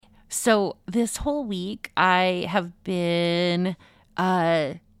So this whole week, I have been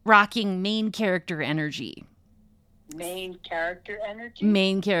rocking main character energy. Main character energy?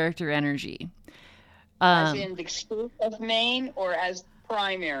 Main character energy. As in the state of Maine or as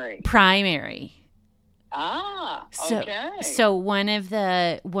primary? Primary. Ah, So, okay. so one of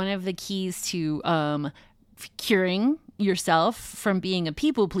the keys to curing yourself from being a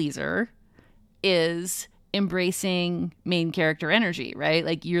people pleaser is embracing main character energy, right?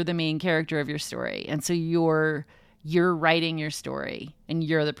 Like you're the main character of your story, and so you're writing your story, and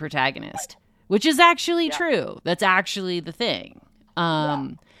you're the protagonist, which is actually true. That's actually the thing.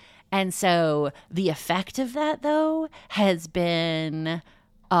 And so the effect of that, though, has been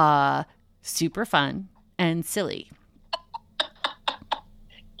super fun and silly.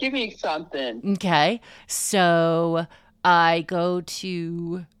 Give me something. Okay. So I go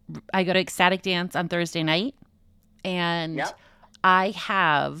to Ecstatic Dance on Thursday night, and I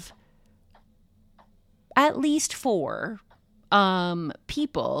have at least four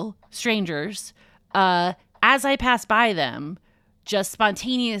people, strangers, as I pass by them, just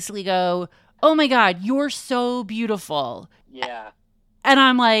spontaneously go, "Oh my God, you're so beautiful." Yeah. And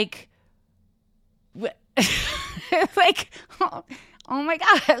I'm like, like, oh my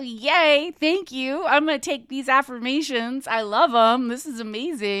God, yay, thank you. I'm going to take these affirmations. I love them. This is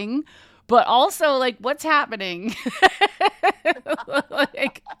amazing. But also, like, what's happening?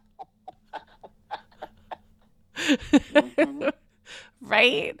 Like,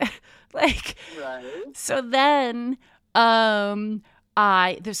 right? Like, so then, there's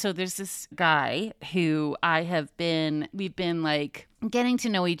this guy who we've been like getting to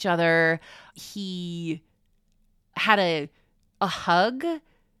know each other. He had a hug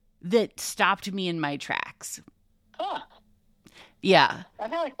that stopped me in my tracks. Huh. Yeah.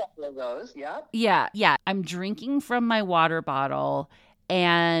 I've had a couple of those. Yeah. I'm drinking from my water bottle,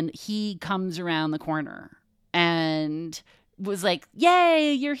 and he comes around the corner and was like,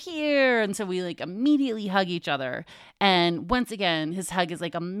 "Yay, you're here." And so we like immediately hug each other. And once again, his hug is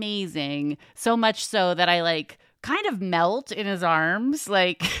like amazing. So much so that I like kind of melt in his arms.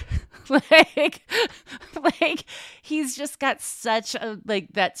 Like, like he's just got such a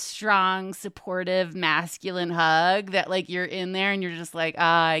like that strong, supportive, masculine hug that like you're in there and you're just like,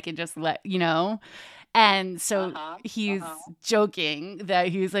 I can just let, you know. And so he's joking that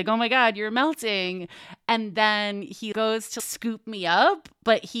he's like, "Oh my God, you're melting." And then he goes to scoop me up,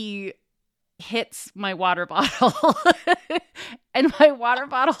 but he hits my water bottle and my water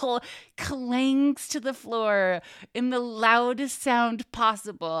bottle clangs to the floor in the loudest sound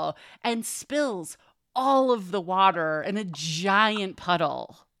possible and spills all of the water in a giant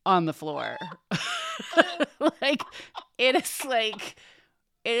puddle on the floor. Like, it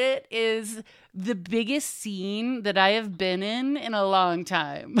is the biggest scene that I have been in a long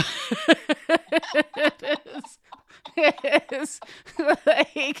time. It is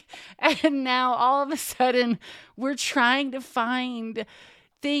like, and now all of a sudden we're trying to find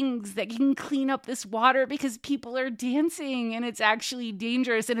things that can clean up this water because people are dancing and it's actually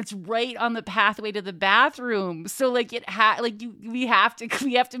dangerous, and it's right on the pathway to the bathroom. So like we have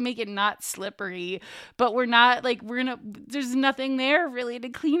to make it not slippery, but we're not like there's nothing there really to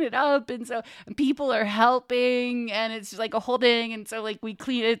clean it up, and so people are helping, and it's like a whole thing. And so like we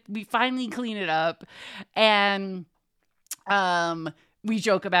finally clean it up, and we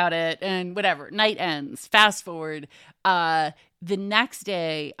joke about it and whatever. Night ends. Fast forward. The next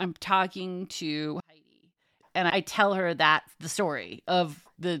day, I'm talking to Heidi, and I tell her the story of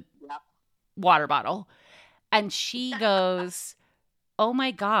the water bottle. And she goes, "Oh my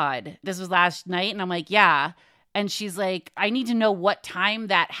God, this was last night?" And I'm like, "Yeah." And she's like, "I need to know what time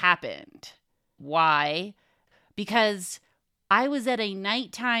that happened." Why? Because I was at a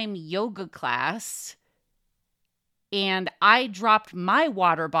nighttime yoga class, and I dropped my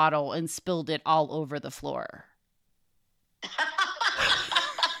water bottle and spilled it all over the floor.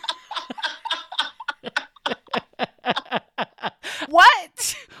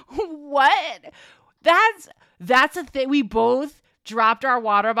 What? That's a thing. We both dropped our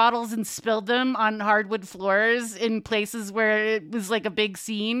water bottles and spilled them on hardwood floors in places where it was like a big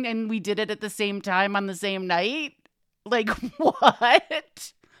scene, and we did it at the same time on the same night. Like,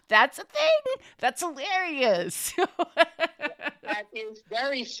 what? That's a thing? That's hilarious. That is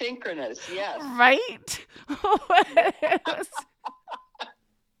very synchronous, yes. Right?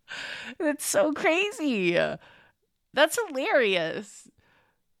 That's so crazy. That's hilarious.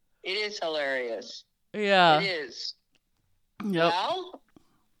 It is hilarious. Yeah. It is. Yep. Well,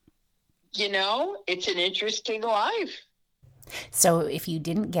 it's an interesting life. So if you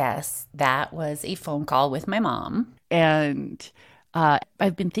didn't guess, that was a phone call with my mom. And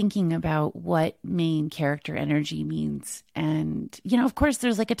I've been thinking about what main character energy means. And, you know, of course,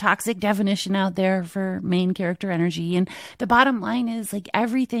 there's like a toxic definition out there for main character energy. And the bottom line is like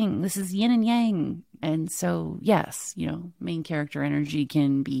everything, this is yin and yang. And so, yes, you know, main character energy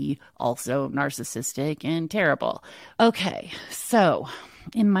can be also narcissistic and terrible. Okay, so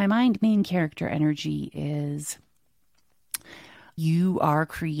in my mind, main character energy is you are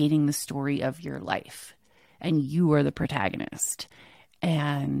creating the story of your life and you are the protagonist.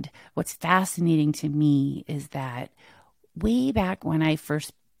 And what's fascinating to me is that way back when I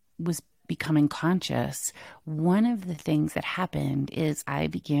first was becoming conscious, one of the things that happened is I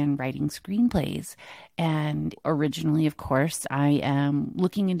began writing screenplays. And originally, of course, I am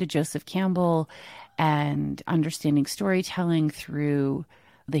looking into Joseph Campbell and understanding storytelling through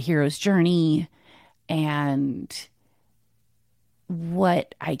the hero's journey. And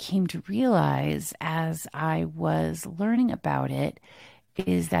what I came to realize as I was learning about it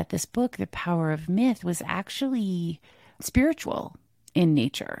is that this book, The Power of Myth, was actually spiritual in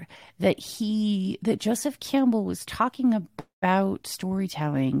nature, that Joseph Campbell was talking about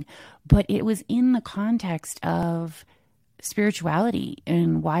storytelling, but it was in the context of spirituality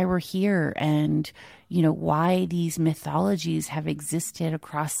and why we're here and, you know, why these mythologies have existed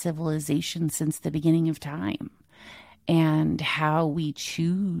across civilization since the beginning of time, and how we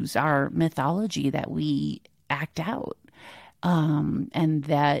choose our mythology that we act out. And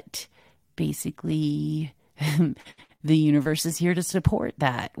that basically the universe is here to support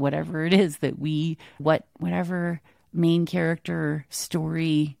that, whatever it is that whatever main character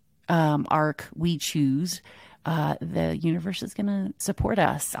story arc we choose, the universe is going to support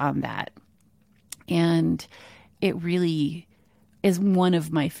us on that. And it really is one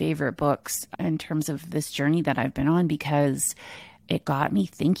of my favorite books in terms of this journey that I've been on, because it got me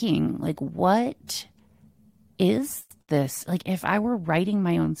thinking, like, what is this? Like, if I were writing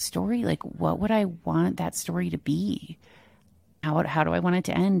my own story, like, what would I want that story to be? How do I want it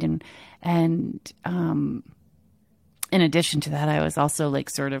to end? And in addition to that, I was also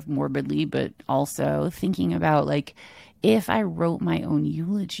like sort of morbidly, but also thinking about, like, if I wrote my own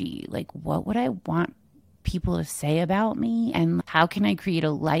eulogy, like, what would I want people to say about me, and how can I create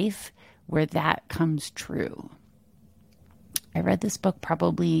a life where that comes true? I read this book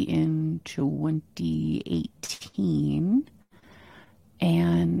probably in 2018,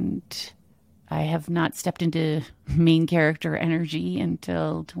 and I have not stepped into main character energy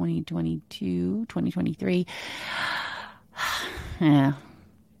until 2022, 2023. Yeah.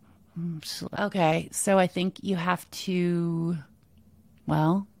 Okay, so I think you have to,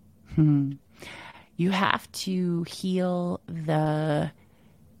 well, you have to heal the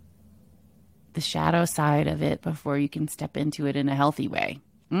shadow side of it before you can step into it in a healthy way.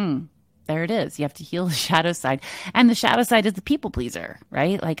 There it is. You have to heal the shadow side. And the shadow side is the people pleaser,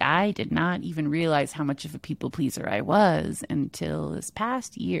 right? Like, I did not even realize how much of a people pleaser I was until this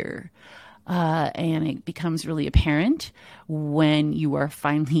past year. And it becomes really apparent when you are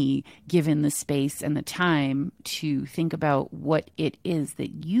finally given the space and the time to think about what it is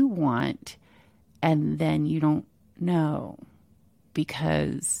that you want, and then you don't know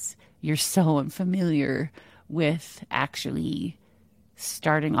because you're so unfamiliar with actually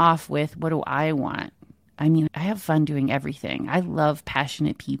starting off with, what do I want? I mean, I have fun doing everything. I love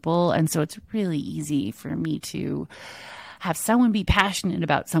passionate people. And so it's really easy for me to have someone be passionate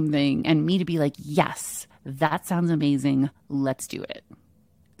about something and me to be like, yes, that sounds amazing. Let's do it.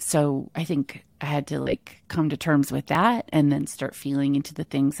 So I think I had to like come to terms with that and then start feeling into the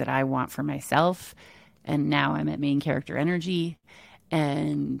things that I want for myself. And now I'm at main character energy.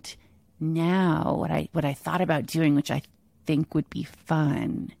 And now what I thought about doing, which I think would be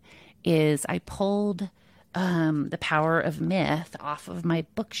fun, is I pulled The Power of Myth off of my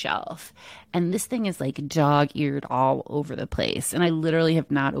bookshelf. And this thing is like dog-eared all over the place. And I literally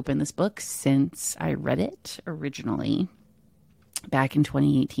have not opened this book since I read it originally back in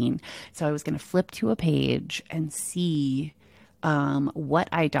 2018. So I was going to flip to a page and see what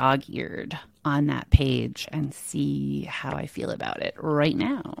I dog-eared on that page and see how I feel about it right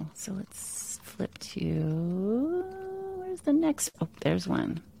now. So let's flip to, where's the next? Oh, there's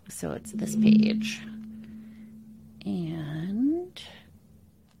one. So it's this page. And,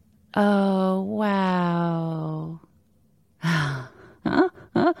 oh, wow.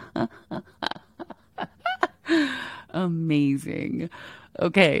 Amazing.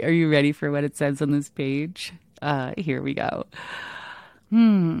 Okay, are you ready for what it says on this page? Here we go.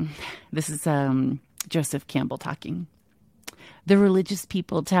 This is Joseph Campbell talking. The religious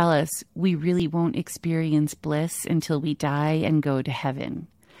people tell us we really won't experience bliss until we die and go to heaven.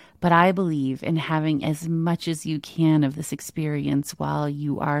 But I believe in having as much as you can of this experience while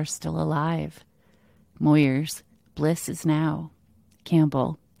you are still alive. Moyers, bliss is now.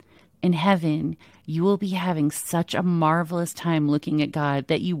 Campbell, in heaven, you will be having such a marvelous time looking at God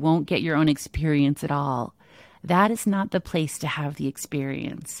that you won't get your own experience at all. That is not the place to have the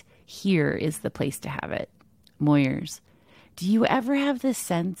experience. Here is the place to have it. Moyers, do you ever have this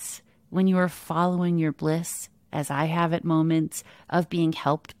sense when you are following your bliss, as I have at moments, of being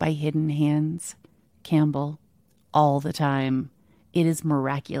helped by hidden hands? Campbell, all the time. It is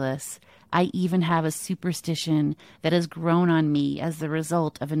miraculous. I even have a superstition that has grown on me as the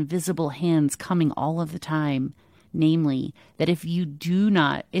result of invisible hands coming all of the time. Namely, that if you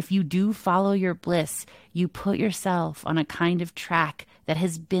do follow your bliss, you put yourself on a kind of track that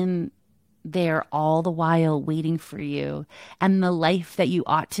has been there all the while waiting for you. And the life that you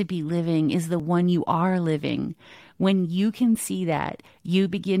ought to be living is the one you are living. When you can see that, you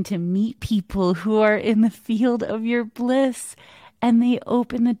begin to meet people who are in the field of your bliss, and they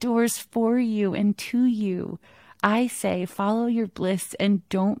open the doors for you and to you. I say, follow your bliss and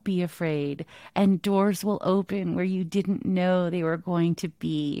don't be afraid, and doors will open where you didn't know they were going to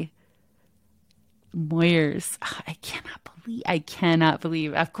be. Moyers, I cannot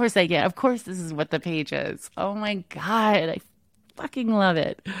believe. Of course I can. Of course this is what the page is. Oh my God, I fucking love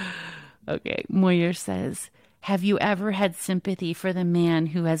it. Okay, Moyers says, have you ever had sympathy for the man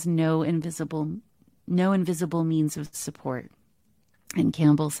who has no invisible means of support? And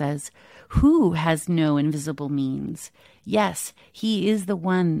Campbell says, who has no invisible means? Yes, he is the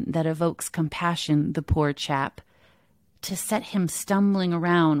one that evokes compassion, the poor chap. To set him stumbling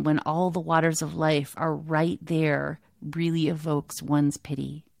around when all the waters of life are right there really evokes one's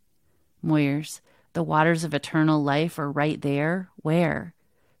pity. Moyers, the waters of eternal life are right there? Where?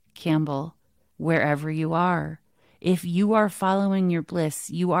 Campbell, wherever you are. If you are following your bliss,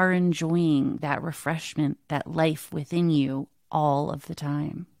 you are enjoying that refreshment, that life within you all of the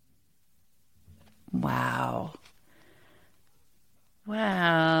time. Wow.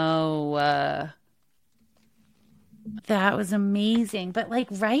 That was amazing. But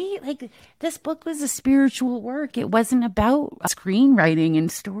right? This book was a spiritual work. It wasn't about screenwriting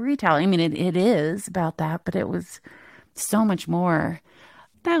and storytelling. I mean, it is about that, but it was so much more.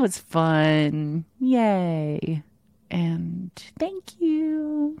 That was fun. Yay. And thank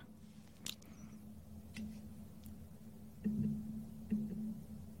you.